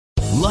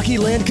Lucky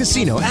Land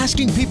Casino,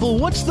 asking people,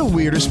 what's the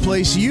weirdest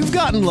place you've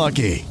gotten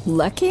lucky?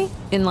 Lucky?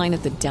 In line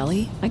at the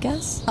deli, I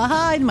guess?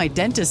 Aha, in my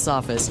dentist's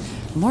office.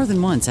 More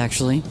than once,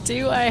 actually.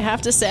 Do I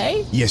have to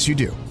say? Yes, you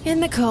do. In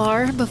the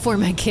car before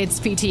my kids'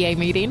 PTA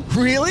meeting.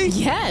 Really?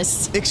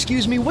 Yes.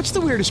 Excuse me, what's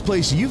the weirdest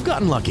place you've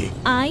gotten lucky?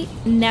 I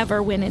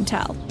never win and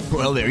tell.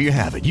 Well, there you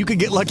have it. You can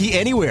get lucky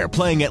anywhere,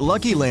 playing at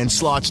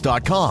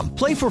LuckyLandSlots.com.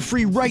 Play for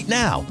free right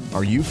now.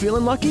 Are you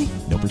feeling lucky?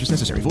 No purchase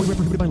necessary. Void where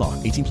prohibited by law.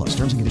 18 plus.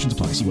 Terms and conditions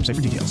apply. See website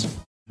for details.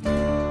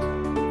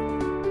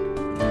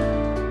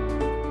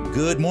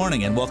 Good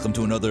morning and welcome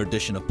to another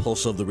edition of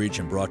Pulse of the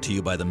Region, brought to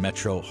you by the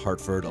Metro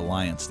Hartford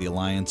Alliance. The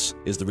Alliance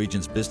is the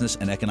region's business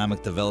and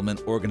economic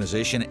development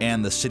organization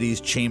and the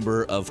city's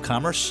chamber of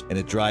commerce, and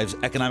it drives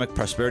economic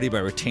prosperity by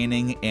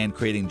retaining and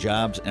creating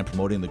jobs and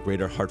promoting the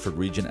greater Hartford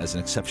region as an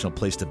exceptional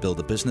place to build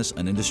a business,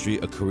 an industry,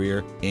 a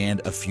career, and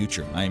a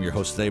future. I am your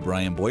host today,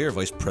 Brian Boyer,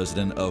 Vice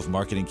President of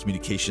Marketing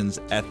Communications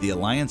at the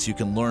Alliance. You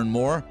can learn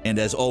more, and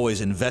as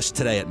always, invest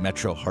today at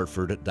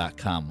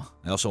metrohartford.com.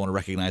 I also want to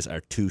recognize our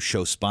two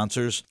show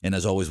sponsors, and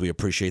as always, we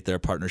appreciate their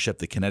partnership.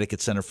 The Connecticut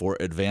Center for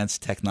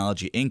Advanced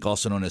Technology, Inc.,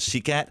 also known as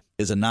CCAT,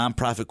 is a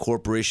nonprofit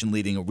corporation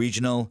leading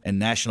regional and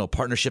national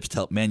partnerships to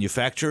help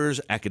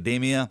manufacturers,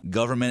 academia,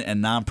 government,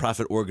 and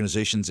nonprofit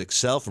organizations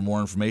excel. For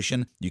more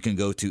information, you can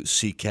go to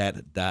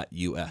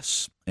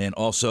ccat.us. And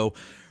also,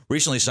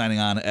 recently signing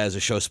on as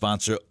a show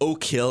sponsor,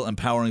 Oak Hill,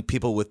 empowering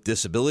people with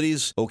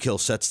disabilities. Oak Hill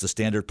sets the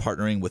standard,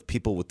 partnering with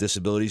people with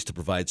disabilities to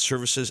provide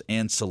services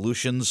and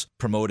solutions,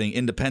 promoting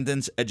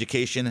independence,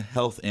 education,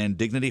 health, and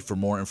dignity. For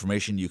more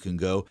information, you can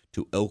go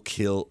to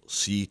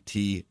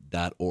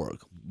oakhillct.org.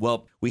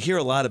 Well, we hear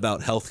a lot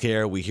about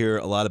healthcare. We hear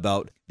a lot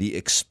about the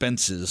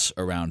expenses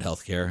around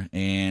healthcare,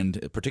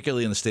 and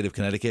particularly in the state of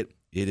Connecticut,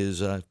 it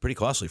is pretty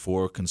costly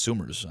for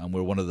consumers.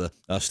 We're one of the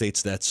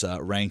states that's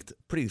ranked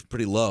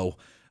pretty low.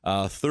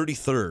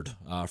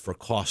 33rd for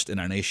cost in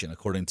our nation,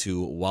 according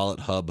to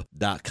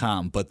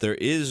WalletHub.com. But there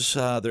is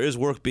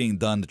work being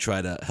done to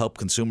try to help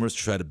consumers,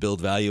 to try to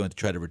build value, and to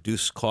try to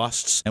reduce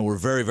costs. And we're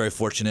very, very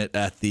fortunate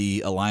at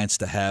the Alliance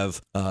to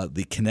have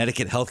the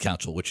Connecticut Health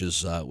Council, which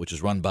is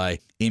run by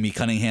Amy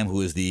Cunningham,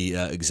 who is the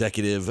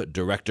executive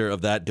director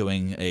of that,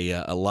 doing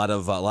a lot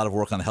of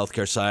work on the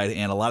healthcare side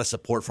and a lot of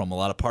support from a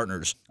lot of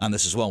partners on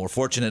this as well. And we're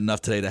fortunate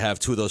enough today to have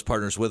two of those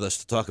partners with us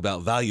to talk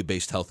about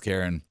value-based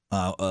healthcare and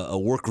a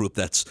work group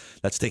that's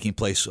taking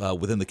place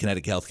within the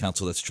Connecticut Health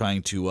Council that's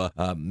trying to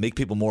make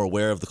people more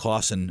aware of the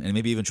costs and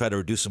maybe even try to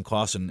reduce some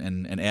costs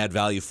and add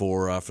value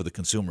for the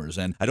consumers.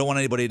 And I don't want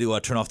anybody to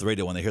turn off the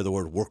radio when they hear the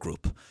word work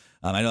group.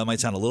 I know it might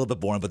sound a little bit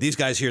boring, but these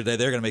guys here today,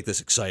 they're going to make this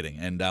exciting.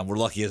 And we're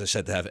lucky, as I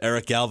said, to have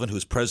Eric Galvin,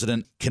 who's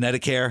president,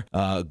 Connecticut,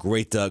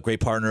 great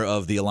partner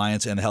of the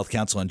Alliance and the Health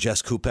Council, and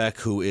Jess Kupek,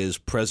 who is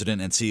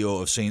president and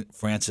CEO of St.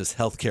 Francis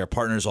Healthcare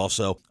Partners,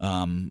 also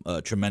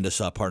a tremendous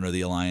partner of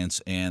the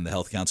Alliance and the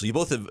Health Council. You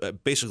both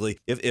have basically,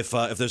 if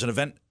there's an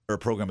event or a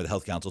program at the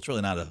Health Council, it's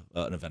really not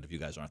an event if you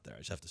guys aren't there. I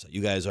just have to say,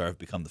 you guys have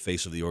become the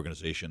face of the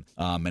organization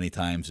many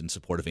times in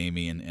support of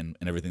Amy and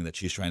everything that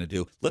she's trying to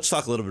do. Let's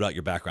talk a little bit about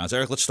your backgrounds.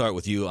 Eric, let's start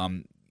with you.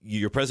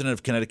 You're president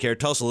of Connecticut.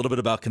 Tell us a little bit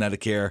about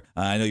Connecticut.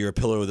 I know you're a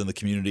pillar within the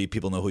community.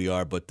 People know who you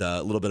are, but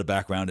a little bit of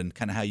background and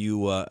kind of how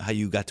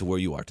you got to where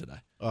you are today.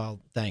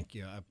 Well, thank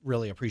you. I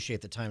really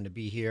appreciate the time to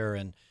be here.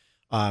 And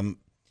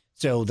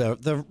so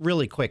the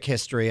really quick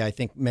history, I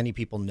think many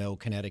people know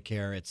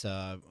Connecticut. It's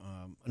an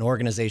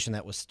organization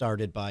that was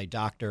started by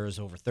doctors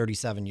over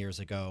 37 years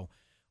ago.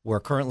 We're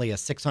currently a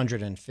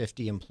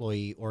 650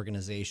 employee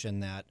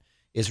organization that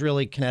is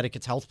really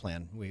Connecticut's health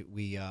plan.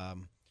 We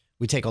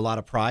take a lot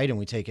of pride and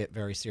we take it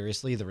very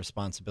seriously, the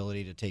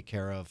responsibility to take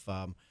care of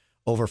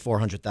over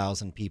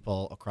 400,000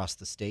 people across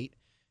the state.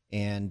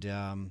 And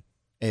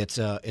it's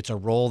a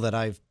role that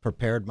I've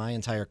prepared my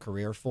entire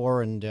career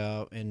for,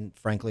 and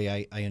frankly,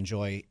 I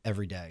enjoy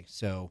every day.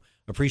 So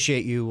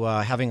appreciate you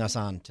having us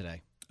on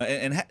today.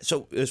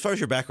 So, as far as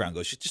your background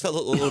goes, just a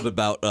little bit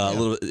about a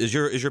little bit. Is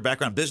your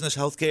background business,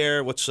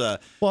 healthcare? What's well,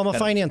 I'm a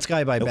finance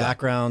guy by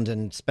background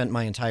and spent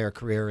my entire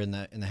career in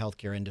the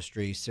healthcare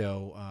industry.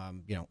 So,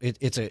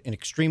 it's an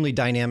extremely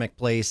dynamic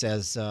place,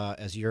 as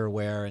you're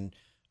aware, and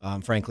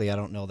frankly, I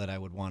don't know that I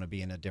would want to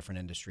be in a different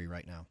industry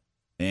right now.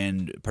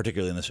 And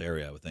particularly in this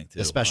area, I would think, too.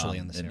 Especially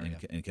in this area.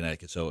 In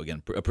Connecticut. So,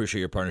 again,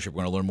 appreciate your partnership.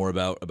 We're going to learn more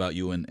about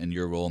you and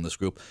your role in this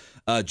group.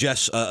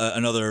 Jess,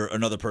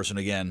 another person,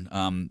 again.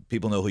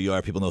 People know who you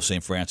are. People know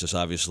St. Francis,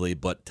 obviously.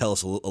 But tell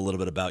us a little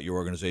bit about your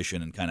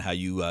organization and kind of how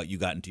you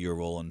got into your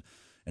role and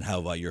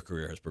how your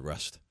career has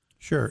progressed.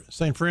 Sure.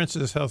 St.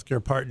 Francis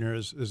Healthcare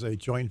Partners is a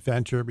joint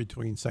venture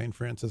between St.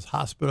 Francis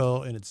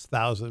Hospital and its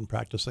 1,000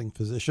 practicing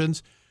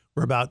physicians.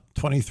 We're about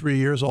 23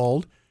 years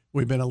old.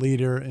 We've been a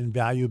leader in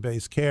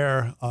value-based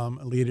care, a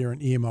leader in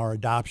EMR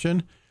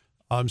adoption.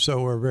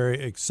 So we're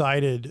very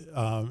excited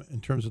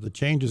in terms of the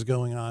changes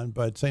going on.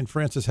 But St.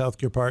 Francis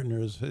Healthcare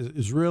Partners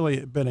has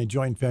really been a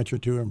joint venture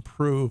to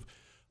improve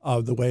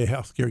the way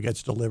healthcare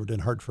gets delivered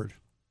in Hartford.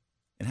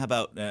 And how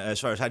about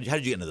as far as how did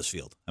you get into this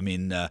field? I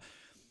mean,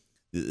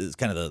 is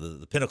kind of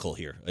the pinnacle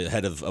here,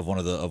 ahead of one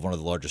of the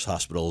largest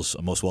hospitals,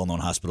 most well-known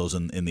hospitals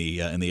in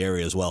the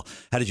area as well.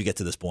 How did you get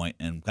to this point,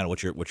 and kind of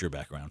what's your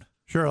background?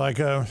 Sure.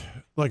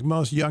 Like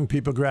most young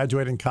people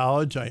graduating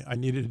college, I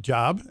needed a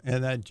job,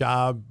 and that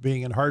job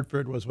being in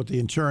Hartford was with the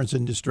insurance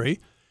industry.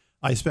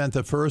 I spent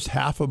the first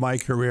half of my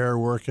career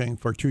working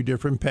for 2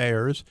 different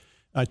payers.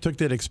 I took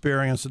that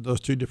experience at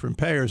those 2 different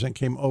payers and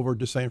came over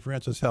to St.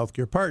 Francis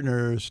Healthcare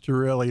Partners to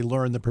really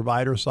learn the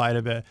provider side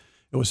of it.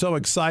 I was so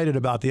excited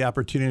about the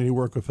opportunity to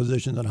work with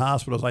physicians and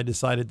hospitals, I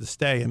decided to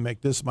stay and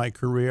make this my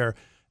career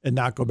and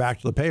not go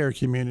back to the payer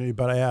community.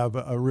 But I have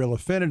a real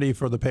affinity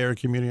for the payer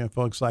community and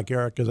folks like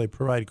Eric because they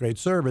provide great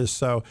service.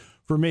 So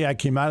for me, I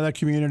came out of that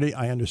community,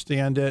 I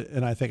understand it,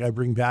 and I think I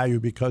bring value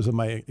because of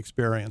my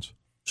experience.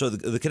 So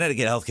the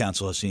Connecticut Health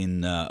Council has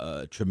seen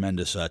a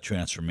tremendous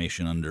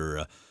transformation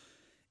under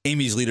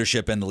Amy's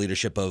leadership and the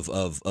leadership of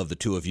the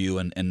two of you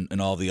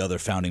and all the other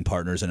founding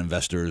partners and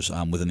investors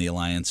within the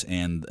Alliance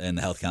and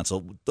the Health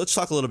Council. Let's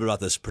talk a little bit about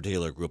this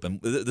particular group.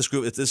 And this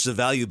group, this is a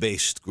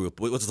value-based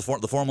group. What's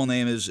the formal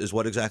name is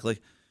what exactly?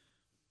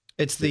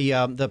 It's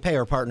the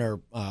payer partner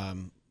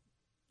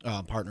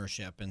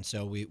partnership, and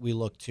so we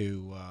look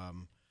to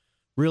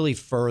really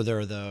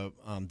further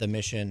the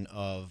mission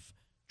of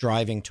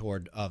driving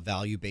toward a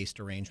value-based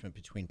arrangement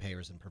between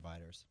payers and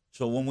providers.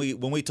 So when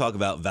we talk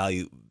about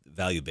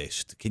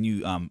value-based, can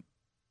you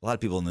a lot of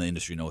people in the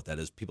industry know what that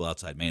is. People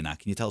outside may not.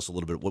 Can you tell us a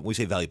little bit when we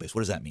say value-based?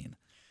 What does that mean?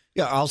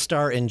 Yeah, I'll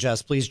start, and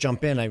Jess, please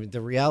jump in.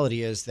 The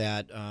reality is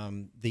that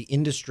the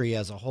industry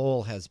as a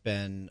whole has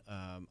been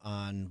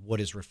on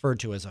what is referred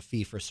to as a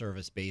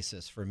fee-for-service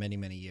basis for many,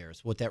 many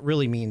years. What that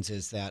really means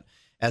is that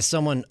as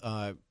someone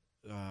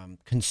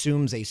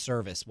consumes a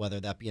service, whether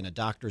that be in a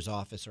doctor's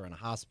office or in a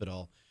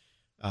hospital,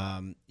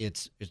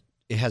 it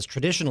has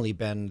traditionally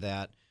been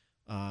that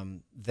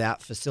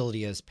that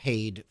facility is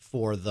paid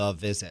for the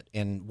visit.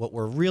 And what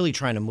we're really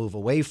trying to move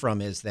away from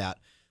is that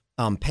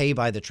pay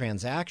by the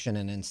transaction,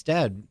 and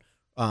instead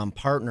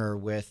partner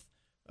with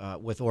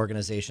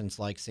organizations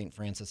like St.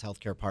 Francis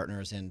Healthcare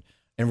Partners and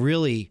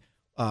really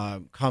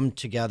come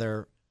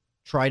together,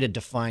 try to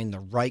define the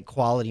right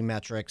quality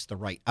metrics, the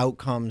right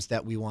outcomes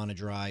that we want to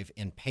drive,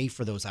 and pay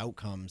for those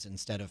outcomes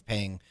instead of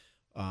paying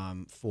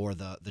for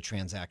the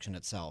transaction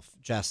itself.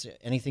 Jess,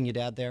 anything you'd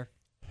add there?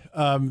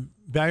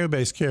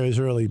 Value-based care is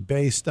really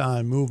based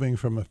on moving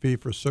from a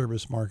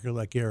fee-for-service market,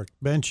 like Eric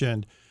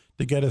mentioned,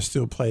 to get us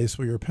to a place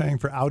where you're paying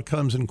for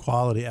outcomes and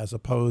quality as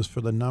opposed for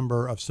the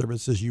number of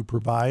services you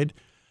provide.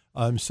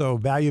 So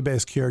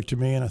value-based care to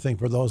me, and I think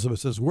for those of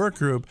us as work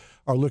group,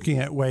 are looking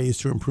at ways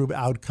to improve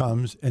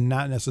outcomes and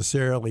not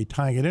necessarily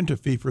tying it into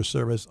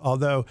fee-for-service,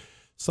 although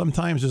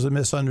sometimes there's a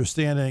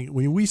misunderstanding.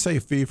 When we say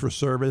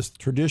fee-for-service,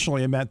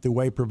 traditionally it meant the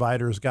way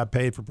providers got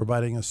paid for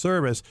providing a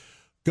service.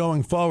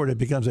 Going forward, it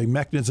becomes a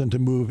mechanism to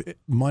move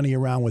money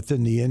around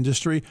within the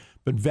industry.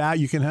 But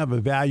you can have a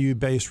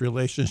value-based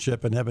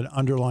relationship and have an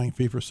underlying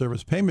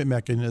fee-for-service payment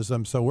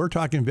mechanism. So we're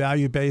talking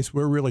value-based.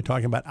 We're really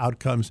talking about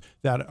outcomes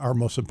that are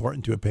most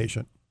important to a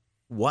patient.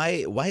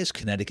 Why is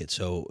Connecticut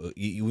so?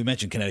 We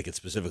mentioned Connecticut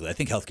specifically. I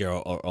think healthcare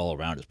all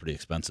around is pretty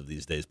expensive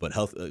these days, but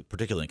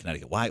particularly in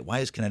Connecticut. Why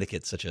is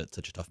Connecticut such a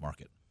tough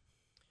market?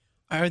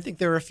 I think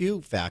there are a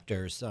few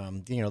factors.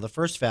 The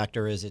first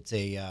factor is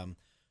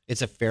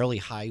it's a fairly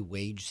high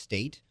wage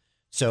state.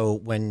 So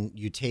when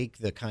you take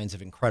the kinds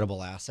of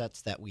incredible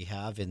assets that we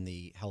have in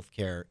the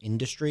healthcare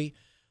industry,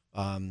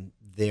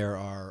 there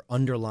are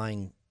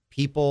underlying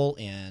people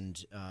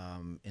and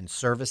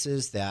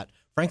services that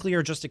frankly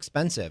are just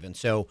expensive. And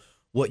so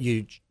what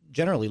you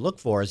generally look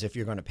for is if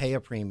you're going to pay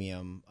a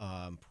premium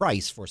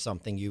price for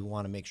something, you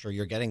want to make sure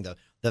you're getting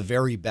the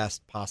very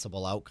best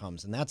possible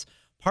outcomes. And that's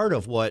part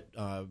of what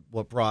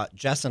brought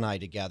Jess and I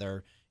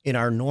together. In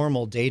our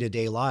normal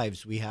day-to-day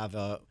lives, we have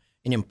an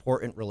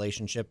important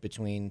relationship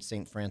between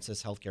St.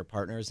 Francis Healthcare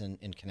Partners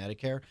and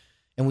Connecticut.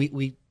 And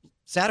we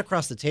sat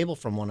across the table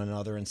from one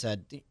another and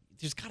said,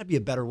 there's got to be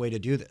a better way to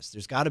do this.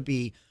 There's got to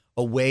be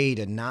a way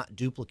to not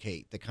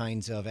duplicate the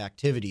kinds of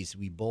activities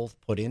we both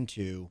put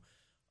into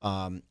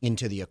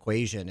the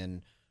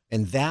equation.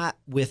 And that,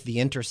 with the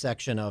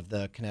intersection of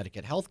the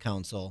Connecticut Health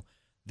Council,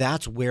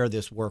 that's where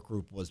this work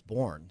group was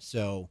born.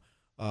 So,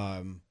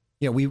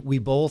 we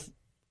both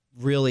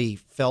really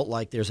felt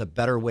like there's a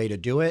better way to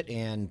do it,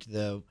 and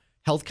the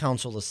Health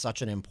Council is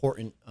such an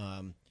important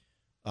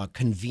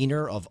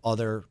convener of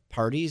other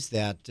parties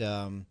that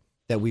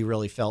we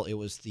really felt it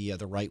was the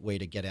right way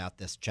to get at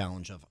this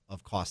challenge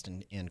of cost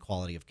and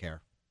quality of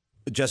care.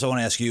 Jess, I want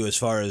to ask you, as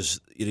far as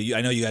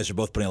I know, you guys are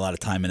both putting a lot of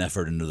time and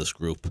effort into this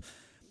group.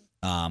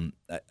 Why?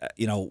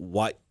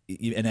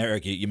 And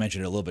Eric, you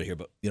mentioned it a little bit here,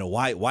 but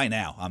why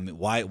now? I mean,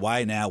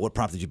 why now? What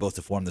prompted you both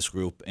to form this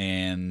group,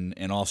 and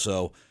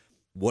also,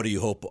 what do you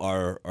hope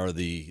are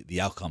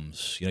the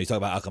outcomes? You talk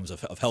about outcomes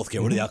of healthcare.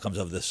 Mm-hmm. What are the outcomes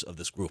of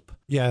this group?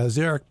 Yeah, as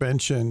Eric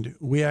mentioned,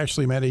 we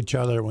actually met each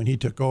other when he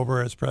took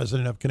over as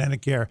president of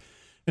Connecticut,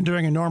 and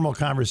during a normal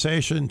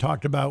conversation,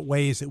 talked about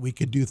ways that we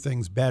could do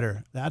things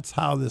better. That's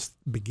how this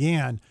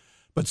began.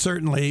 But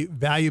certainly,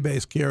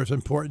 value-based care is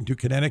important to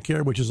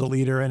Connecticut, which is a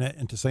leader in it,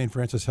 and to St.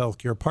 Francis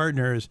Healthcare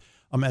Partners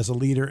as a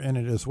leader in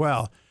it as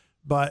well.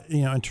 But,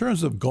 in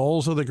terms of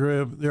goals of the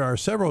group, there are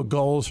several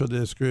goals for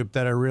this group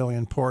that are really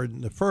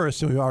important. The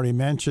first, and we've already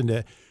mentioned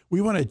it, we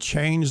want to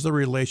change the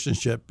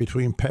relationship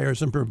between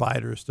payers and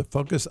providers to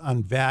focus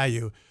on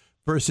value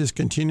versus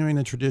continuing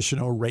the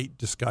traditional rate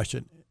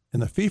discussion. In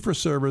the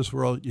fee-for-service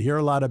world, you hear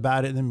a lot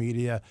about it in the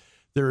media.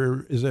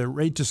 There is a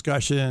rate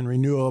discussion and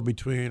renewal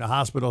between a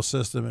hospital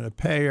system and a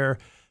payer.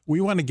 We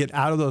want to get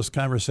out of those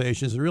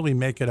conversations and really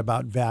make it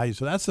about value.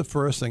 So that's the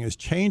first thing, is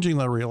changing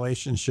the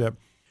relationship.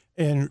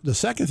 And the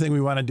second thing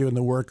we want to do in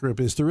the work group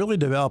is to really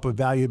develop a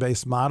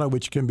value-based model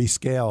which can be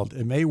scaled.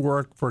 It may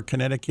work for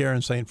Connecticut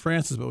and St.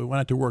 Francis, but we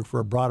want it to work for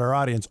a broader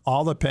audience,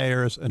 all the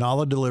payers and all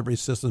the delivery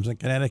systems in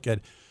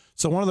Connecticut.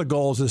 So one of the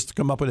goals is to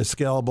come up with a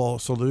scalable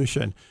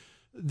solution.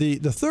 The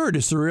third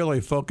is to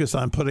really focus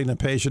on putting the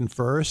patient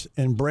first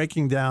and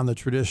breaking down the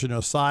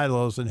traditional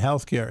silos in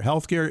healthcare.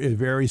 Healthcare is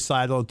very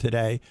siloed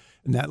today,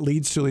 and that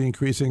leads to the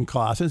increasing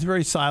costs. It's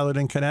very siloed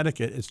in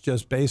Connecticut. It's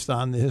just based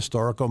on the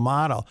historical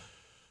model.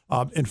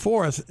 And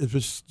fourth, it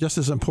was just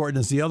as important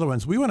as the other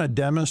ones, we want to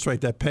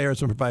demonstrate that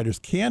payers and providers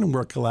can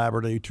work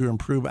collaboratively to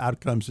improve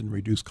outcomes and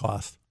reduce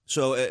costs.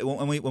 So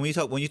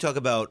when you talk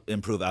about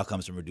improve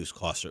outcomes and reduce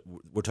costs,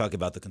 we're talking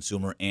about the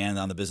consumer and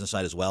on the business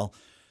side as well.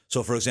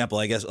 So, for example,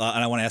 I guess, and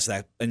I want to ask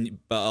that, and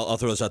I'll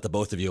throw this out to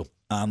both of you.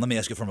 Let me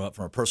ask you from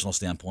a personal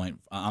standpoint.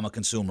 I'm a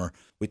consumer.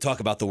 We talk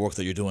about the work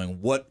that you're doing.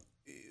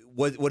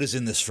 What is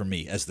in this for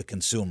me as the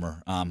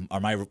consumer? Are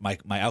my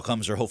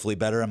outcomes are hopefully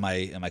better, and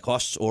my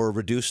costs or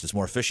reduced? It's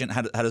more efficient.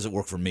 How does it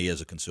work for me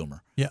as a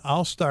consumer? Yeah,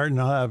 I'll start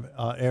and I'll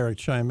have Eric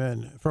chime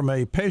in. From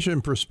a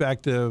patient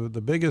perspective,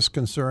 the biggest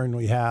concern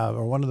we have,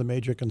 or one of the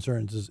major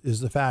concerns, is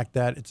the fact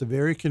that it's a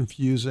very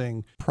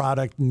confusing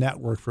product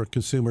network for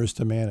consumers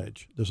to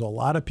manage. There's a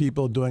lot of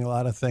people doing a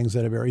lot of things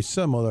that are very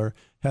similar,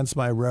 hence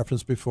my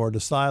reference before to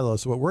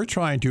silos. So what we're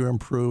trying to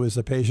improve is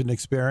the patient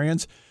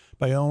experience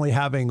by only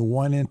having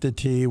one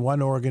entity,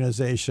 one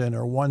organization,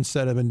 or one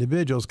set of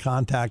individuals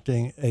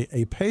contacting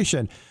a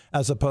patient,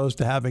 as opposed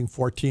to having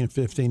 14,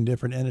 15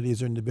 different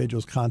entities or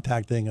individuals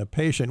contacting a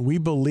patient. We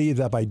believe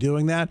that by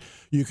doing that,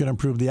 you can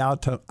improve the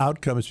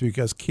outcomes,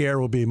 because care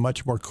will be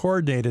much more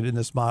coordinated in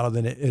this model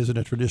than it is in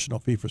a traditional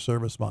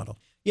fee-for-service model.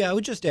 Yeah, I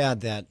would just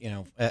add that,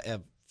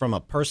 from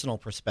a personal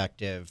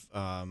perspective,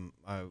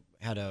 I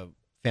had a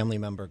family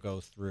member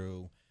go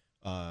through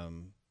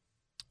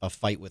a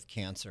fight with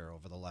cancer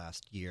over the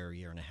last year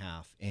and a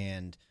half.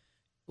 And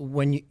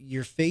when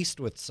you're faced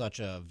with such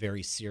a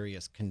very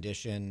serious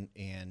condition,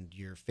 and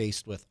you're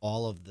faced with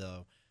all of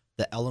the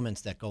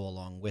elements that go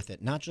along with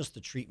it, not just the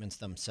treatments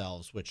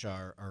themselves, which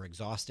are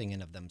exhausting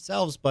in of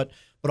themselves, but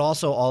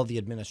also all of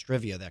the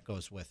administrivia that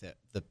goes with it,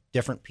 the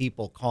different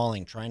people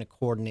calling, trying to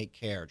coordinate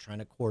care, trying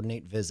to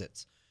coordinate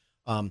visits.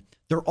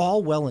 They're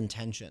all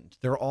well-intentioned.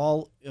 They're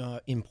all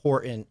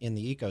important in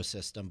the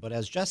ecosystem. But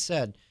as Jess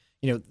said,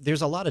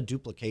 there's a lot of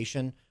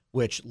duplication,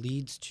 which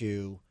leads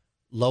to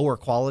lower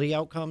quality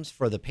outcomes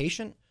for the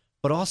patient,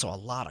 but also a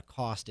lot of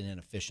cost and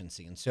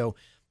inefficiency. And so,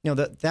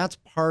 that's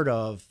part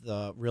of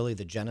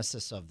the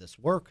genesis of this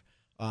work.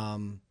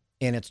 And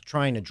it's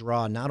trying to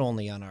draw not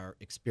only on our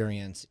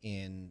experience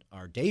in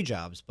our day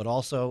jobs, but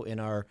also in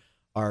our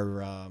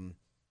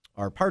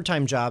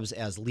part-time jobs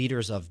as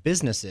leaders of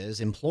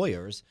businesses,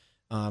 employers,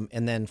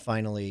 and then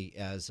finally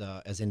as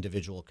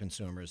individual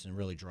consumers, and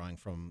really drawing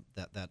from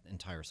that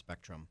entire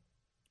spectrum.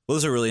 Well,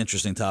 this is a really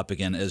interesting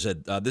topic, and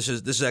this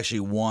is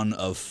actually one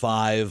of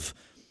 5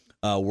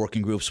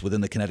 working groups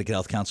within the Connecticut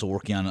Health Council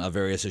working on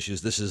various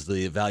issues. This is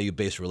the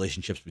value-based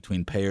relationships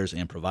between payers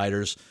and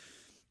providers,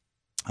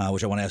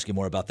 which I want to ask you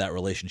more about that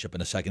relationship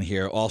in a second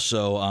here.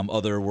 Also,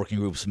 other working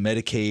groups,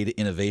 Medicaid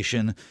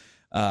Innovation,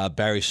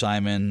 Barry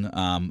Simon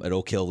at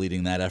Oak Hill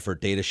leading that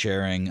effort. Data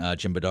sharing,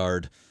 Jim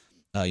Bedard,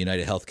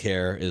 United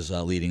Healthcare is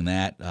leading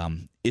that.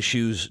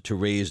 Issues to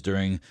raise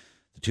during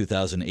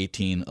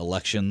 2018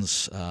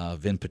 elections,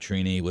 Vin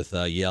Petrini with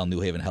Yale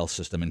New Haven Health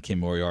System, and Kim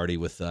Moriarty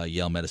with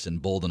Yale Medicine,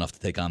 bold enough to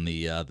take on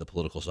the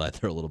political side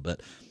there a little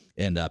bit.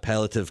 And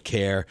palliative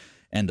care,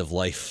 end of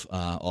life,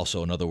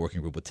 also another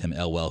working group with Tim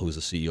Elwell, who's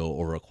the CEO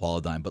over at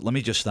Qualidyne. But let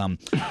me just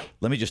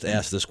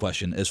ask this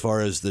question: as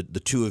far as the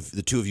two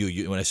of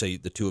you, when I say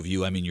the two of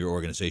you, I mean your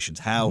organizations.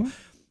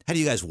 How do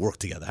you guys work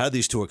together? How do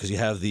these two work? Because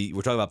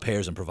we're talking about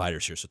payers and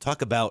providers here. So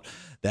talk about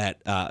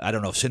that. I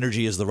don't know if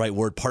synergy is the right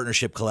word,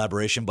 partnership,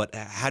 collaboration, but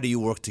how do you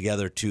work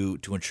together to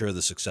ensure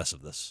the success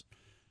of this?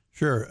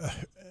 Sure.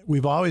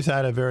 We've always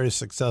had a very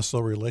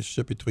successful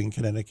relationship between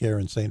Connecticut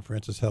and St.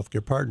 Francis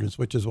Healthcare Partners,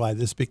 which is why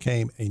this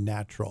became a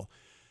natural.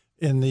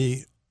 In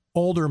the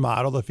older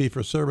model, the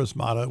fee-for-service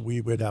model, we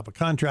would have a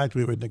contract,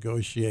 we would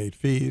negotiate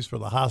fees for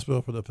the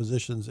hospital, for the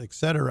physicians, et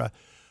cetera.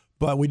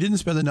 But we didn't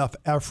spend enough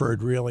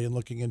effort really in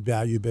looking at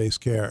value-based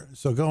care.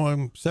 So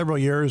going several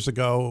years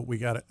ago, we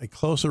got a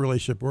closer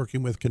relationship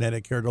working with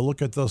Connecticut to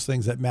look at those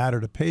things that matter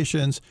to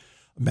patients,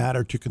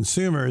 matter to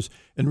consumers,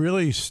 and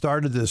really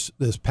started this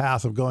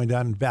path of going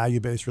down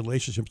value-based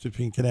relationships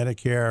between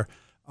Connecticut,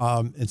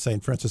 in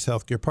St. Francis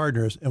Healthcare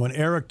Partners. And when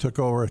Eric took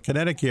over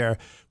Connecticut,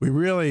 we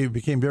really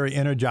became very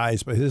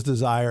energized by his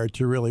desire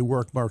to really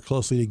work more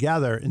closely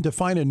together and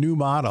define a new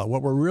model.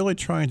 What we're really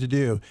trying to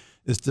do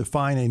is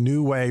define a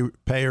new way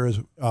payers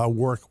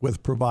work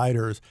with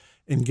providers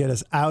and get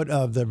us out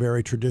of the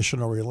very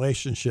traditional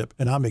relationship.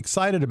 And I'm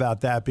excited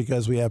about that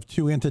because we have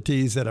two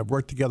entities that have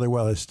worked together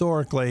well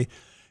historically,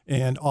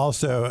 and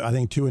also I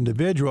think two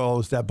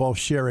individuals that both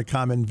share a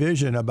common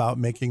vision about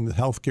making the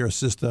healthcare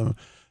system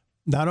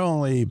not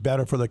only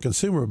better for the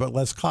consumer, but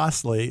less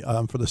costly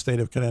for the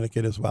state of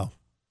Connecticut as well.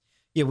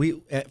 Yeah,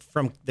 we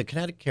from the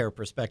Connecticut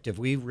perspective,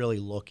 we really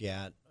look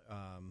at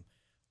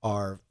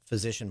our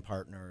physician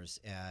partners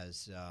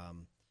as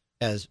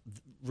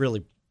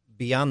really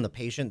beyond the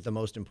patient, the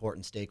most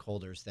important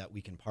stakeholders that we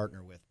can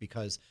partner with,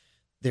 because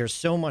there's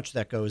so much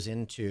that goes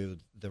into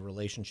the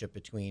relationship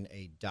between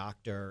a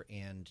doctor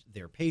and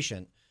their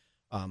patient.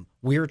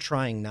 We're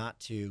trying not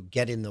to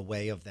get in the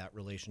way of that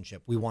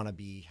relationship. We want to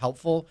be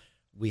helpful.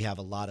 We have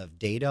a lot of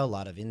data, a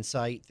lot of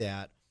insight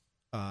that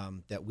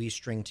we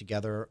string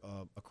together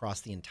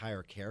across the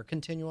entire care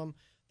continuum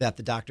that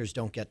the doctors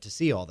don't get to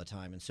see all the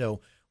time. And so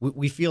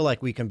we feel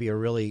like we can be a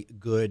really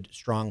good,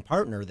 strong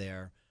partner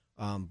there.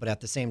 But at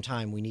the same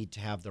time, we need to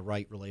have the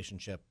right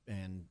relationship,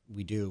 and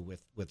we do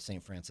with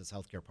St. Francis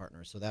Healthcare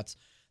Partners. So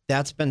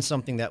that's been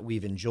something that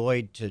we've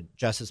enjoyed. To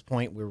Jess's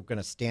point, we're going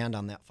to stand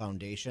on that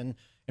foundation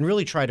and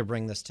really try to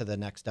bring this to the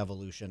next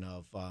evolution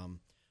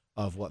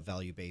of what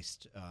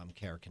value-based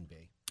care can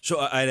be. So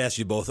I'd asked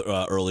you both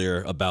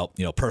earlier about,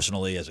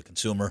 personally as a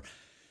consumer,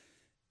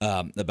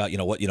 about,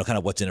 kind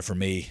of what's in it for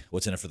me,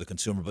 what's in it for the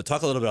consumer, but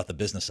talk a little bit about the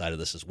business side of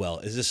this as well.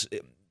 Is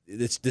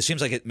this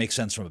seems like it makes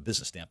sense from a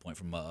business standpoint,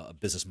 from a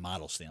business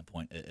model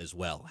standpoint as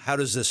well. How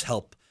does this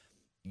help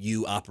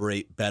you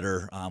operate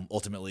better,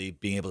 ultimately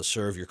being able to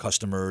serve your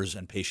customers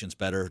and patients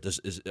better?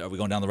 Are we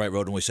going down the right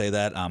road when we say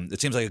that? It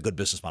seems like a good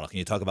business model. Can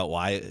you talk about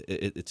why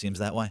it seems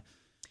that way?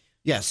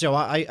 Yeah, so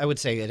I would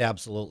say it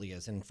absolutely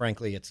is, and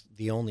frankly, it's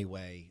the only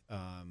way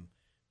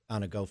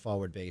on a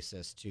go-forward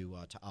basis to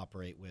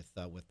operate with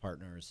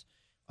partners.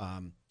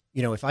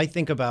 If I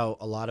think about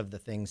a lot of the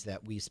things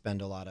that we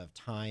spend a lot of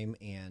time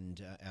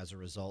and, as a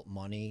result,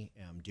 money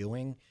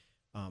doing,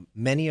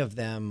 many of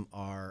them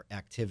are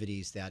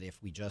activities that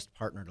if we just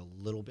partnered a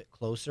little bit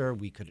closer,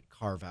 we could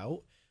carve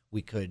out.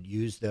 We could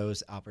use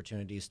those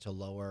opportunities to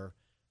lower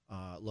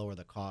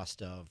the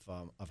cost of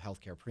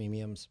healthcare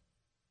premiums.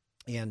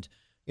 And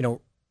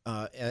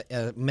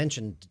I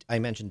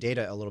mentioned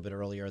data a little bit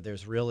earlier.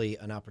 There's really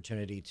an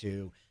opportunity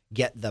to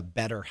get the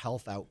better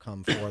health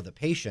outcome for the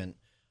patient.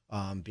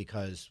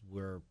 Because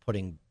we're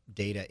putting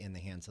data in the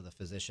hands of the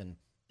physician,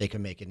 they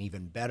can make an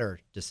even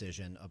better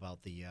decision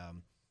about the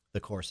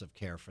course of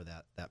care for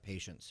that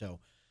patient.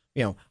 So,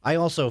 I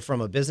also, from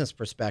a business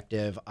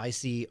perspective, I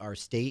see our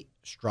state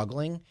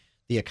struggling.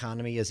 The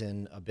economy is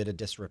in a bit of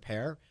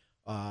disrepair.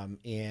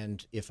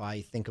 And if I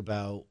think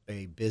about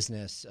a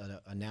business,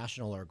 a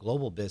national or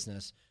global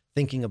business,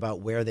 thinking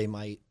about where they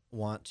might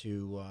want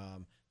to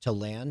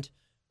land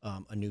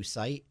a new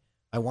site,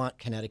 I want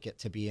Connecticut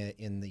to be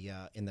in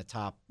the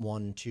top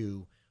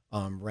 1-2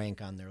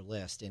 rank on their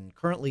list, and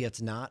currently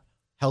it's not.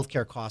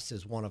 Healthcare costs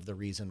is one of the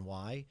reason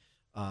why,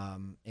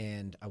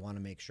 and I want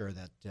to make sure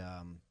that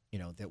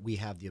that we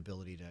have the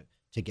ability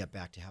to get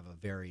back to have a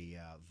very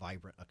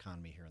vibrant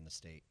economy here in the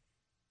state.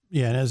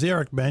 Yeah, and as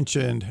Eric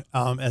mentioned,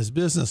 as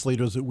business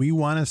leaders, we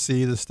want to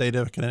see the state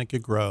of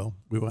Connecticut grow.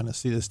 We want to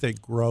see the state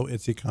grow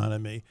its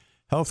economy.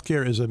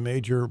 Healthcare is a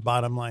major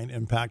bottom line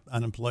impact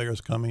on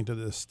employers coming to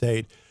this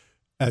state.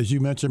 As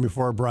you mentioned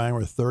before, Brian,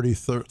 we're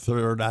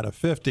 33rd out of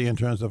 50 in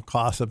terms of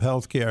cost of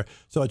healthcare.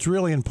 So it's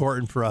really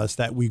important for us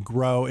that we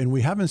grow, and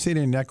we haven't seen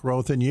any net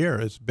growth in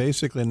years.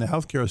 Basically, in the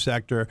healthcare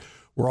sector,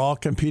 we're all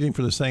competing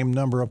for the same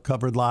number of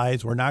covered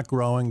lives. We're not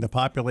growing. The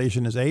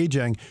population is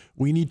aging.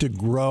 We need to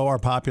grow our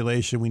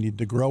population. We need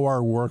to grow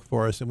our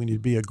workforce, and we need to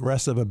be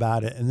aggressive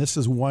about it. And this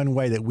is one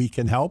way that we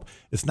can help.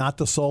 It's not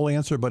the sole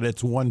answer, but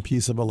it's one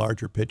piece of a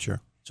larger picture.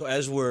 So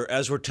as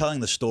we're telling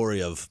the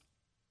story of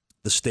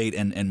the state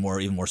and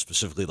even more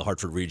specifically the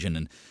Hartford region,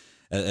 and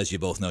as you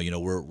both know,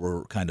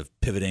 we're kind of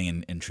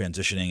pivoting and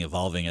transitioning,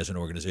 evolving as an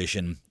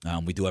organization.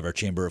 We do have our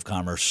Chamber of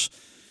Commerce,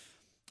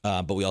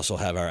 but we also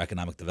have our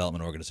economic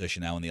development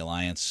organization now in the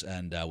Alliance,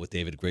 and with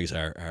David Griggs,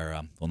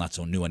 our not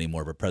so new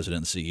anymore, but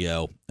president and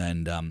CEO,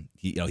 and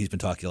he's been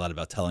talking a lot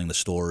about telling the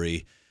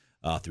story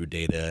through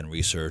data and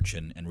research,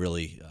 and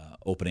really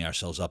opening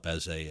ourselves up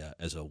as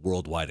a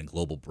worldwide and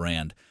global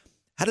brand.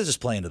 How does this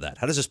play into that?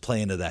 How does this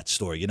play into that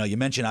story? You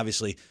mentioned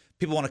obviously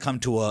people want to come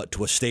to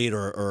a state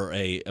or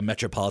a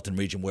metropolitan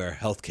region where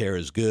healthcare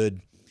is good,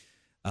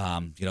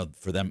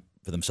 for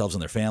themselves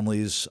and their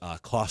families.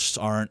 Costs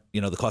aren't,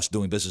 the cost of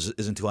doing business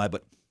isn't too high.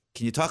 But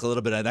can you talk a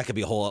little bit? And that could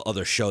be a whole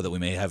other show that we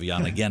may have you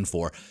on again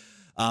for.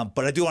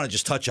 But I do want to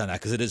just touch on that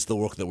because it is the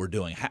work that we're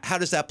doing. How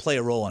does that play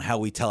a role in how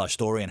we tell our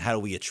story, and how do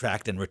we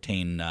attract and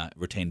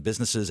retain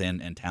businesses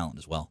and talent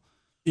as well?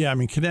 Yeah, I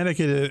mean,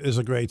 Connecticut is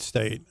a great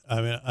state.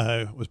 I mean,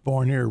 I was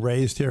born here,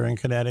 raised here in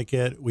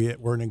Connecticut.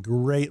 We're in a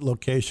great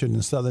location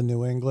in southern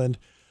New England.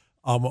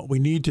 What we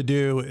need to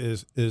do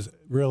is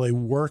really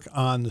work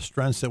on the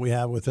strengths that we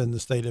have within the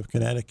state of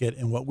Connecticut.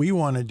 And what we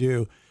want to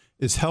do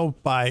is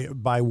help by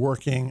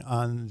working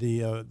on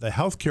the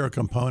healthcare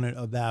component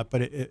of that.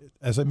 But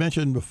as I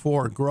mentioned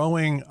before,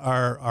 growing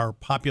our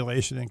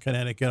population in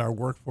Connecticut, our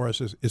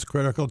workforce is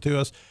critical to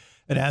us.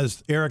 And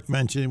as Eric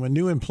mentioned, when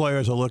new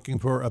employers are looking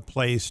for a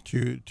place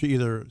to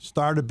either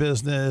start a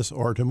business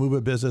or to move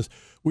a business,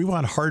 we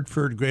want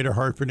Hartford, Greater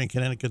Hartford, and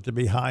Connecticut to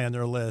be high on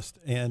their list.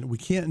 And we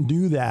can't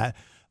do that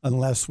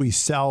unless we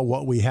sell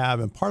what we have.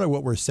 And part of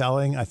what we're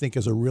selling, I think,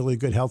 is a really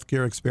good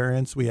healthcare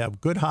experience. We have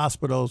good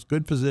hospitals,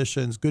 good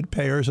physicians, good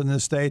payers in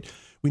this state.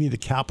 We need to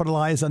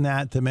capitalize on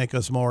that to make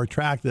us more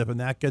attractive. And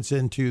that gets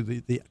into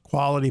the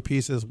quality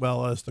piece as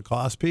well as the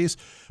cost piece.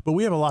 But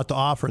we have a lot to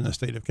offer in the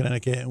state of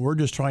Connecticut, and we're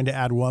just trying to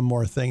add one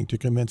more thing to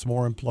convince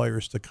more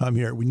employers to come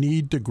here. We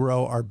need to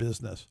grow our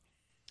business.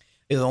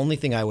 The only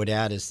thing I would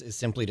add is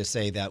simply to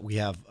say that we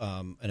have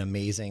an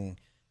amazing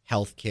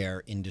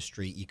healthcare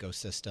industry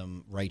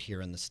ecosystem right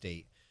here in the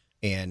state.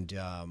 And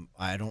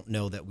I don't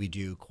know that we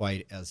do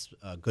quite as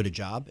good a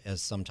job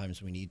as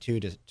sometimes we need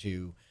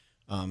to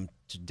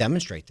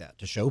demonstrate that,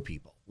 to show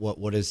people what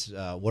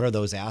are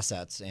those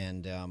assets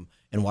and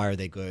why are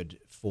they good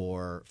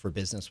for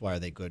business? Why are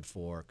they good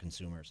for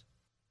consumers?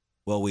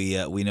 Well,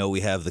 we know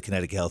we have the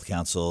Connecticut Health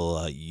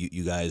Council,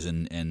 you guys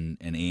and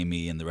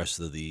Amy and the rest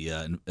of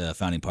the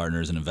founding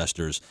partners and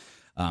investors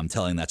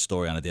telling that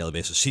story on a daily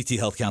basis.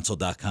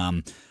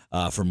 cthealthcouncil.com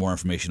for more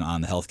information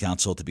on the Health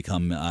Council to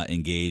become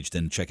engaged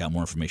and check out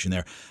more information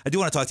there. I do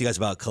want to talk to you guys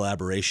about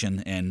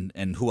collaboration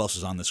and who else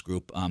is on this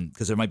group,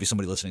 because there might be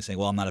somebody listening saying,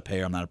 well, I'm not a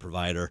payer, I'm not a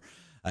provider.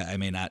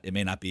 It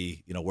may not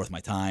be worth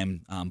my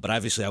time. But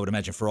obviously I would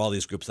imagine for all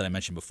these groups that I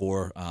mentioned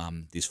before,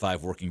 these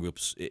 5 working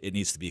groups, it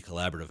needs to be a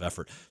collaborative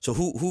effort. So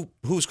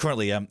who's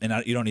currently, and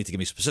you don't need to give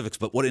me specifics,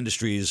 but what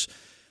industries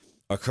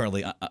are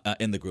currently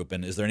in the group,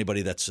 and is there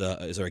anybody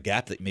is there a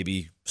gap that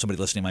maybe somebody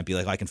listening might be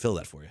like, I can fill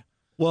that for you?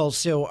 Well,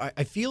 so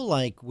I feel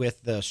like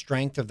with the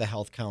strength of the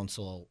Health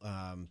Council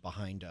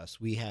behind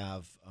us, we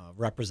have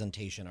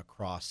representation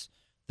across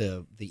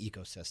the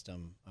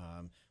ecosystem.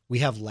 We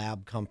have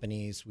lab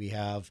companies, we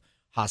have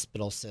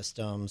hospital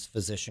systems,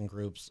 physician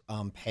groups,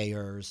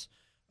 payers.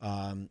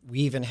 We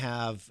even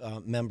have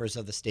members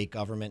of the state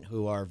government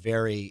who are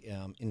very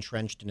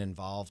entrenched and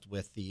involved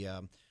with the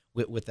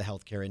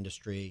healthcare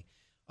industry.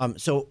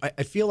 So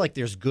I feel like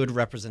there's good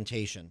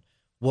representation.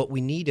 What we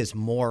need is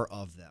more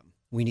of them.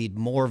 We need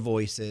more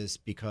voices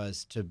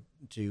because to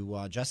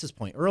Jess's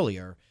point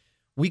earlier,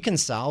 we can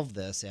solve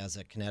this as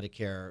a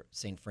Connecticut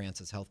St.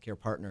 Francis Healthcare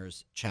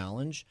Partners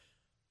challenge,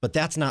 but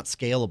that's not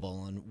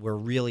scalable, and we're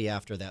really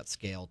after that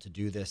scale to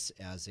do this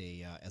as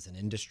an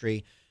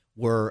industry.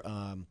 We're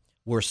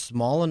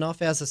small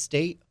enough as a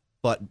state,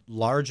 but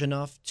large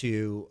enough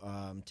to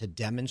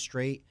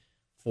demonstrate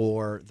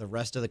for the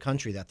rest of the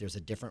country that there's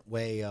a different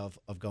way of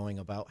going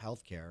about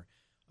healthcare.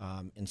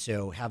 And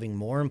so having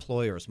more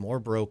employers, more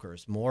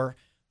brokers, more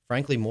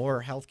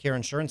healthcare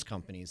insurance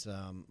companies,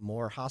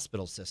 more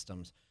hospital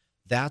systems,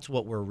 that's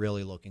what we're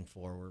really looking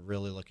for. We're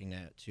really looking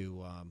at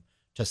to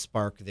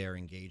spark their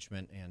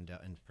engagement and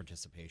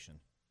participation.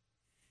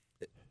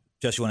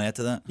 Jess, you want to add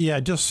to that? Yeah,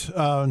 just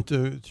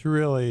to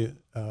really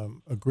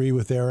agree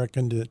with Eric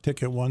and to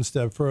take it one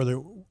step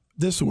further,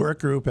 this work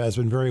group has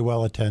been very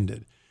well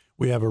attended.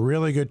 We have a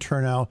really good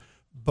turnout,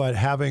 but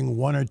having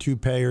 1 or 2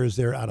 payers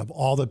there out of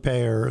all the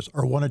payers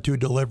or 1 or 2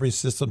 delivery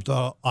systems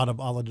out of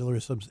all the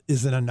delivery systems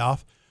isn't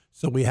enough.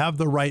 So we have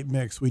the right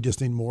mix. We just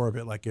need more of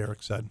it, like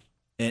Eric said.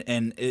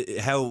 And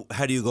how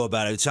do you go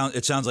about it?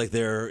 It sounds like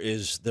there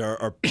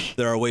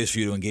are ways for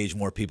you to engage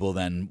more people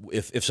than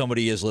if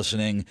somebody is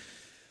listening.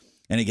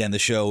 And again, the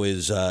show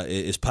is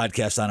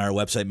podcast on our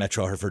website,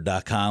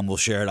 metrohartford.com. We'll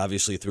share it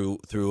obviously through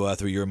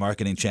your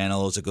marketing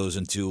channels. It goes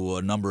into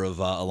a number of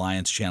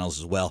alliance channels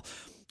as well.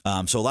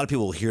 So a lot of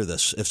people will hear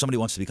this. If somebody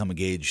wants to become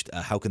engaged,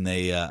 how can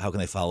they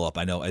follow up?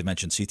 I know I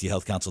mentioned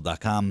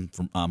cthealthcouncil.com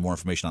for more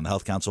information on the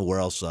Health Council. Where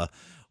else?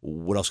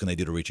 What else can they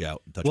do to reach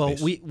out and touch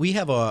base? Well, we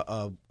have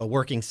a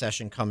working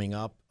session coming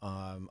up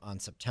on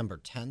September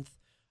 10th.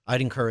 I'd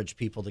encourage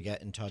people to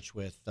get in touch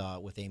with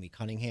Amy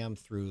Cunningham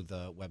through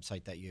the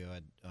website that you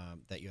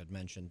had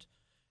mentioned,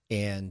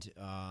 and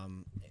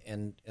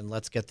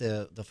let's get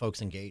the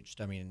folks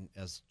engaged. I mean,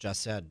 as Jess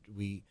said,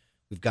 we've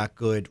got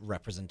good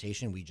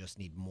representation. We just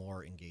need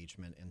more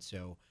engagement, and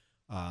so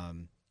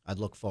I'd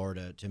look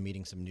forward to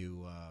meeting some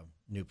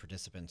new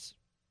participants.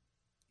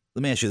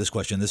 Let me ask you this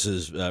question. This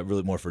is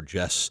really more for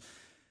Jess.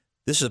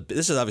 This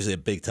is obviously a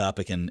big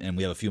topic, and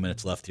we have a few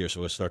minutes left here, so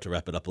we'll start to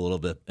wrap it up a little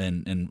bit.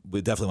 And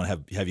we definitely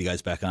want to have you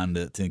guys back on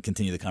to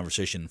continue the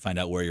conversation and find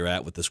out where you're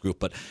at with this group.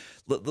 But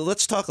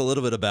let's talk a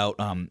little bit about.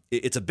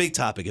 It's a big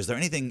topic. Is there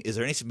anything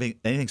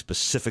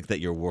specific that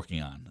you're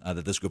working on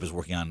that this group is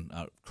working on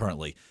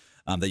currently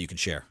that you can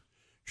share?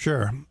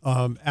 Sure.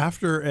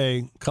 After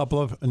a couple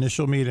of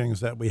initial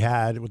meetings that we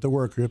had with the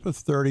work group of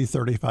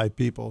 35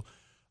 people,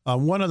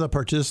 One of the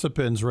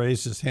participants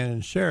raised his hand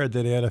and shared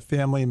that he had a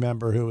family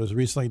member who was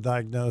recently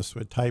diagnosed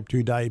with type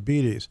 2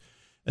 diabetes.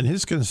 And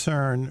his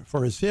concern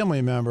for his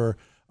family member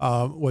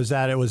was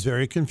that it was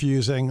very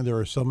confusing. There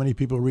were so many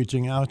people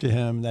reaching out to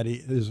him that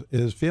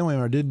his family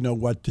member didn't know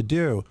what to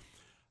do.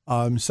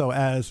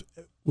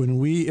 When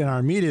we, in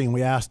our meeting,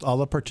 we asked all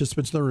the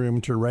participants in the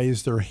room to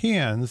raise their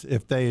hands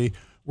if they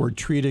were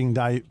treating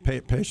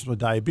patients with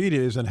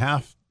diabetes, and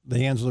half the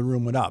hands in the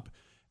room went up.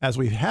 As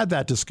we had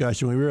that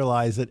discussion, we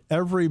realized that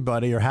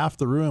everybody, or half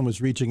the room,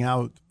 was reaching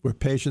out with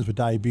patients with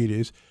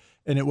diabetes.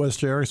 And it was,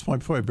 to Eric's point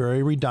before,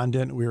 very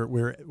redundant. We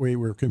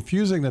were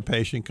confusing the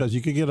patient because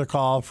you could get a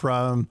call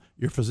from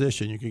your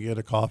physician, you could get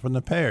a call from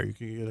the payer, you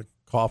could get a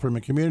call from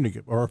a community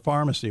or a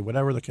pharmacy,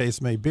 whatever the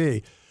case may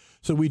be.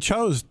 So we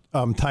chose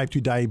type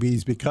 2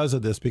 diabetes because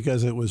of this,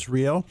 because it was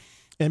real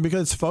and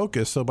because it's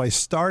focused. So by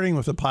starting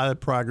with a pilot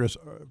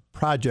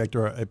project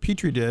or a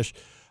Petri dish,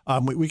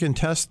 we can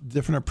test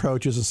different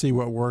approaches and see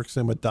what works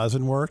and what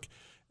doesn't work.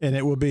 And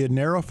it will be a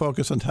narrow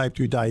focus on type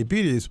 2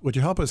 diabetes, which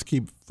will help us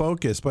keep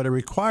focused. But it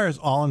requires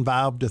all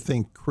involved to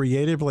think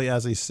creatively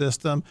as a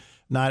system,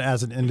 not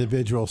as an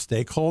individual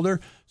stakeholder.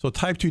 So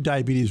type 2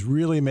 diabetes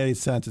really made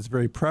sense. It's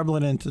very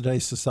prevalent in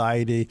today's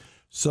society.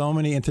 So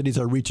many entities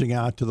are reaching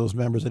out to those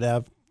members that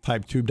have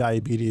type 2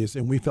 diabetes.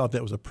 And we felt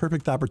that was a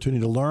perfect opportunity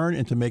to learn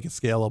and to make it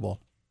scalable.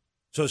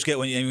 So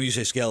when you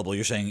say scalable,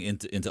 you're saying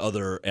into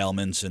other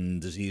ailments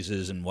and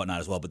diseases and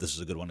whatnot as well. But this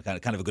is a good one, kind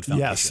of a good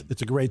foundation. Yes,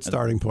 it's a great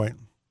starting point.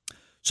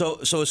 So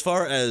as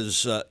far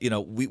as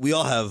we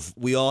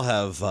all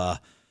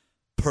have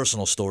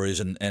personal stories,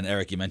 and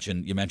Eric, you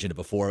mentioned it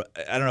before.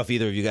 I don't know if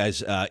either of you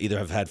guys either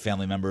have had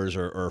family members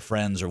or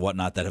friends or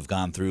whatnot that have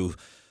gone through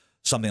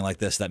something like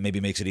this that maybe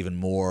makes it even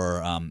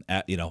more.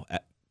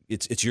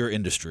 It's your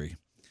industry.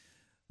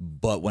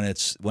 But when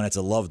it's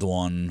a loved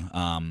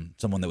one,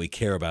 someone that we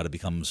care about, it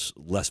becomes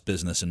less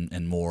business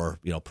and more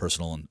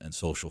personal and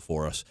social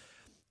for us.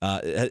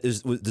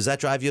 Does that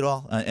drive you at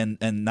all?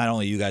 And not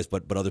only you guys,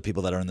 but other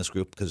people that are in this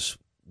group, because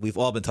we've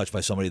all been touched by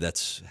somebody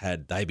that's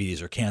had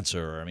diabetes or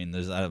cancer. I mean,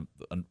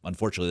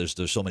 unfortunately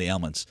there's so many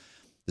ailments.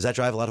 Does that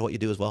drive a lot of what you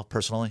do as well,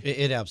 personally?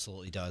 It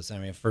absolutely does. I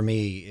mean, for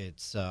me,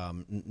 it's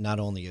not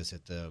only is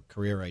it the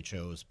career I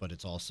chose, but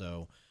it's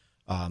also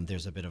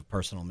there's a bit of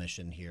personal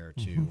mission here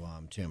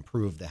to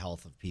improve the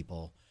health of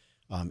people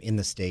in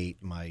the state.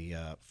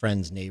 My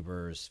friends,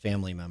 neighbors,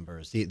 family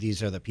members.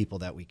 These are the people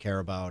that we care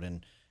about,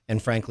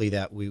 and frankly,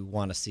 that we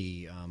want to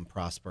see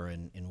prosper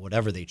in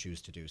whatever they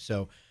choose to do.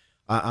 So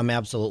I'm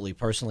absolutely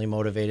personally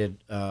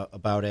motivated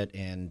about it,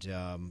 and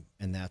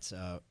that's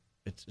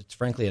it's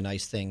frankly a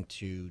nice thing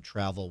to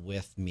travel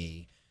with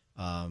me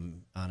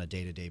on a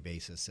day-to-day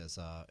basis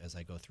as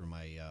I go through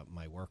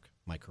my work,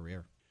 my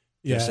career.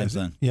 Yeah, same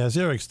thing. Yeah, as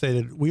Eric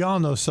stated, we all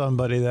know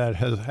somebody that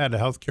has had a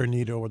healthcare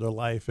need over their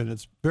life, and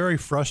it's very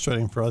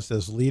frustrating for us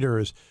as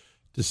leaders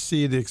to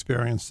see the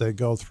experience they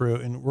go through.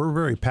 And we're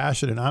very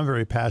passionate. I'm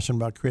very passionate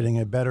about creating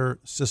a better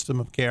system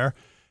of care,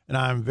 and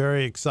I'm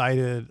very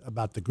excited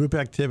about the group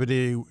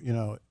activity.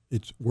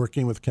 It's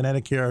working with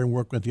Connecticut and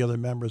working with the other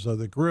members of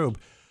the group.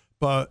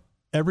 But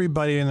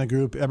everybody in the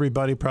group,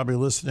 everybody probably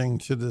listening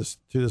to this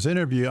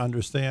interview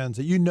understands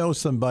that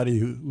somebody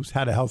who's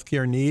had a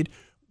healthcare need.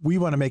 We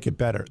want to make it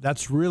better.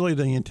 That's really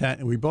the intent,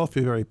 and we both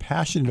feel very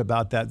passionate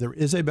about that. There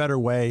is a better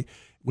way.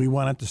 We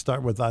want it to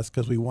start with us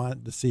because we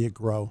want to see it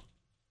grow.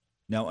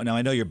 Now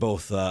I know you're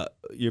both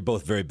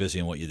very busy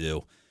in what you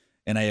do,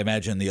 and I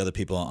imagine the other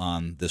people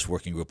on this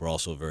working group are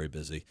also very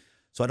busy.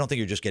 So I don't think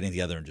you're just getting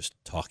together and just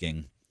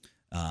talking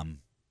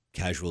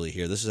casually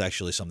here. This is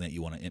actually something that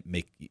you want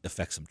to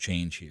affect some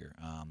change here,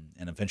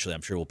 and eventually,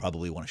 I'm sure we'll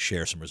probably want to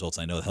share some results.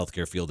 I know the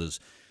healthcare field is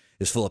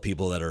full of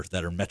people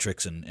that are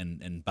metrics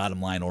and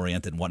bottom line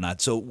oriented and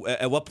whatnot. So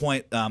at what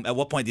point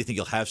do you think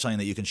you'll have something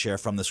that you can share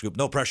from this group?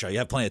 No pressure. You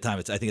have plenty of time.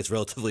 I think it's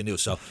relatively new,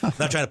 so I'm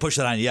not trying to push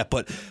that on you yet.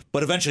 But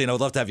eventually, I'd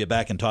love to have you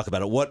back and talk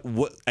about it. What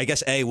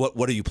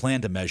do you plan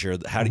to measure?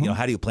 How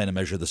do you plan to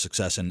measure the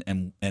success,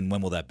 and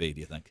when will that be, do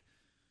you think?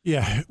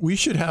 Yeah, we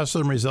should have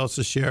some results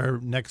to share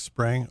next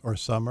spring or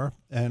summer.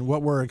 And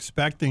what we're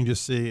expecting to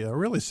see are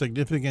really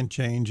significant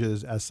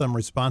changes as some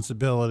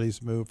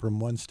responsibilities move from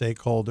one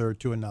stakeholder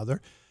to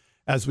another,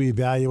 as we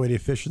evaluate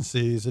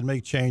efficiencies and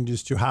make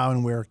changes to how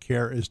and where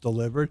care is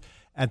delivered.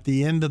 At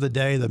the end of the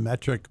day, the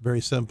metric very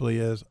simply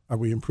is, are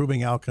we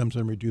improving outcomes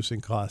and reducing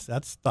costs?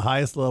 That's the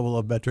highest level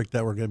of metric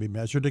that we're going to be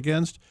measured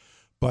against.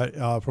 But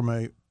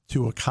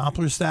to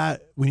accomplish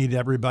that, we need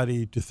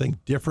everybody to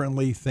think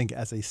differently, think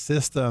as a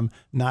system,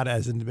 not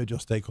as individual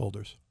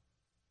stakeholders.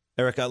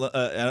 Eric, I'll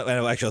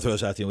throw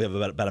this out to you. We have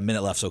about a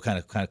minute left, so kind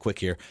of quick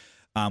here.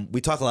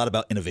 We talk a lot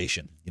about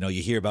innovation.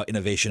 You hear about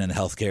innovation in the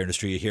healthcare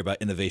industry. You hear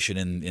about innovation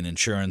in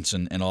insurance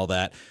and all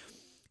that.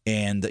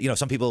 And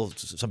some people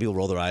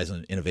roll their eyes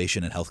on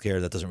innovation in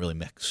healthcare. That doesn't really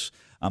mix,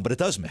 but it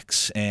does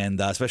mix,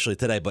 and especially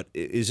today. But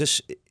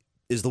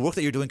is the work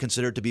that you're doing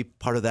considered to be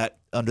part of that,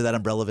 under that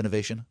umbrella of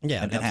innovation?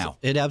 Yeah, and how?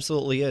 It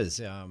absolutely is.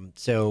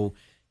 So,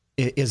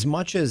 as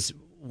much as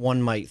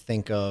one might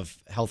think of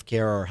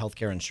healthcare or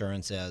healthcare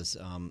insurance as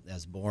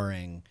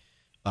boring,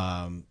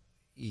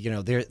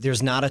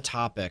 There's not a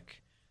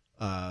topic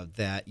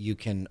that you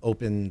can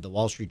open the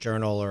Wall Street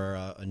Journal or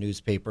a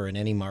newspaper in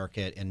any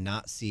market and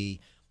not see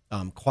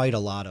quite a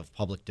lot of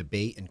public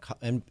debate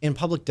and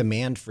public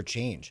demand for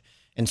change.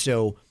 And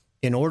so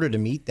in order to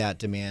meet that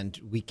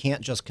demand, we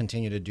can't just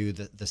continue to do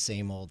the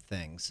same old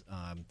things.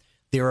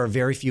 There are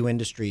very few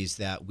industries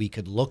that we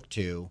could look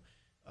to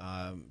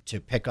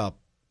pick up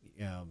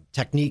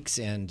techniques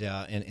and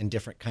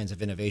different kinds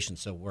of innovation.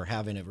 So we're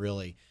having to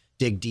really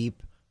dig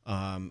deep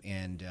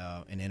and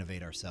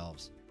innovate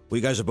ourselves. Well,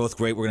 you guys are both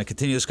great. We're going to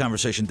continue this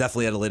conversation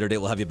definitely at a later date.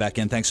 We'll have you back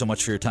in. Thanks so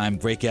much for your time.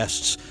 Great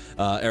guests,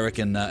 Eric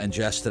and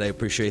Jess today.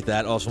 Appreciate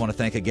that. Also want to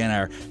thank again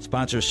our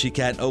sponsors,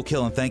 CCAT and Oak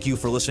Hill, and thank you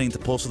for listening to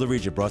Pulse of the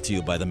Region, brought to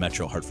you by the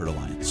Metro Hartford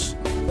Alliance.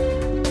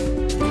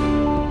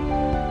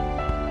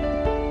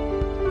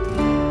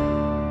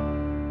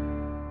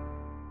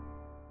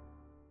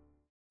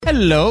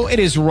 Hello, it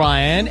is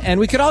Ryan, and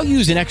we could all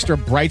use an extra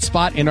bright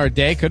spot in our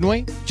day, couldn't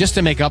we? Just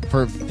to make up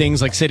for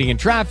things like sitting in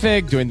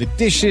traffic, doing the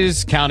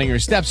dishes, counting your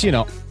steps,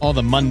 all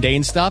the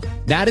mundane stuff.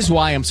 That is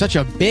why I'm such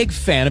a big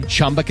fan of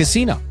Chumba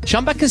Casino.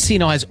 Chumba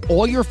Casino has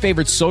all your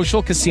favorite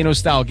social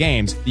casino-style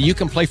games that you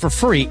can play for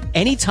free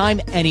anytime,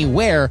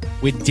 anywhere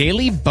with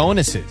daily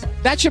bonuses.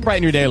 That should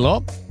brighten your day a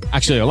little.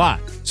 Actually, a lot.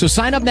 So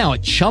sign up now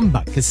at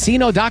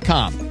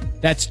ChumbaCasino.com.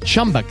 That's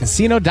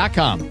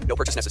ChumbaCasino.com. No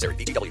purchase necessary.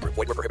 VGW Group.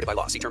 Void where prohibited by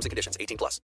law. See terms and conditions. 18+.